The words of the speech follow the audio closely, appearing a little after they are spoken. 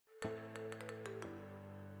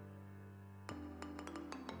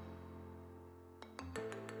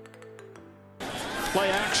Play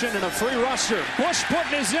action and a free rusher. Bush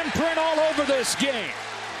putting his imprint all over this game.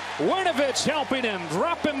 Winovich helping him,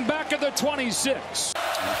 drop him back at the 26.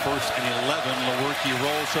 First and 11, Lewerke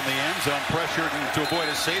rolls from the end zone, pressured, and to avoid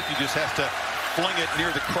a safety, just has to fling it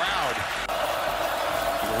near the crowd.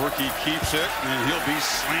 Lewerke keeps it, and he'll be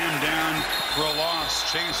slammed down for a loss.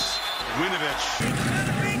 Chase Winovich.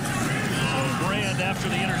 Brand after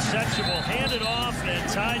the interception will hand it off, and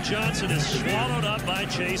Ty Johnson is swallowed up by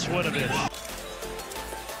Chase Winovich.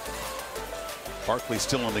 Barkley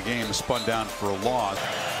still in the game, spun down for a loss.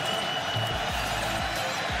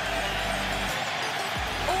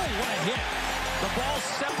 Oh, what a hit. The ball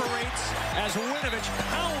separates as Winovich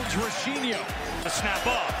pounds Rashino. The snap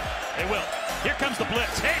off. They will. Here comes the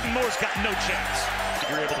blitz. Hayden Moore's got no chance.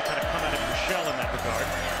 You're able to kind of come out of your shell in that regard.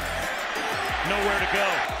 Nowhere to go.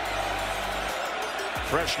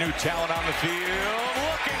 Fresh new talent on the field.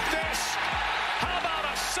 Look at this. How about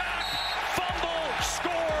a sack? Fumble.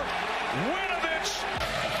 Score. Winovich.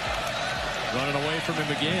 Running away from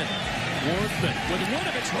him again. Worthman with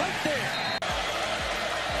Winovich right there.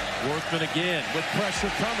 Worthman again with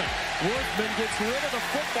pressure coming. Worthman gets rid of the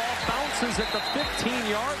football, bounces at the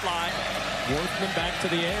 15-yard line. Worthman back to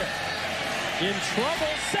the air. In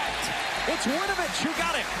trouble, set. It's Winovich who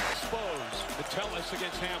got him. Exposed. Metellus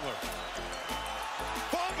against Hamler.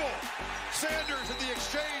 Fumble. Sanders in the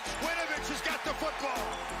exchange. Winovich has got the football.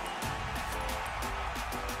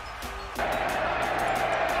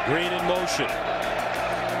 Green in motion.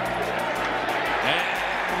 And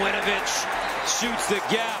Winovich shoots the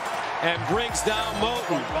gap and brings down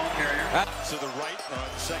Moton. To the right on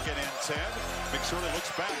 2nd and 10. McSorley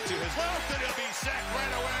looks back to his left, and he'll be sacked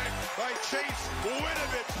right away by Chase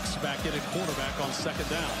Winovich. Back in at quarterback on 2nd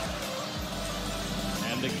down.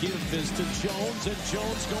 And the give is to Jones, and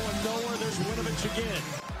Jones going nowhere. There's Winovich again.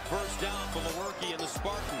 First down for Lewerke and the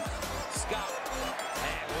Spartans. Scott.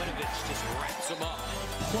 And Winovich just wraps him up.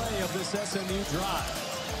 Play of this SMU drive.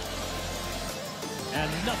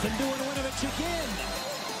 And nothing doing Winovich again.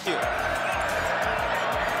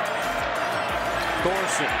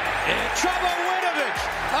 Thorson. In trouble, Winovich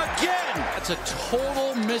again. That's a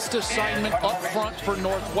total missed assignment up front for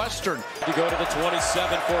Northwestern. To go to the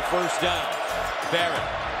 27 for a first down. Barrett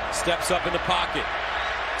steps up in the pocket.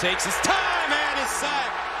 Takes his time and is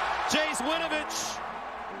sacked.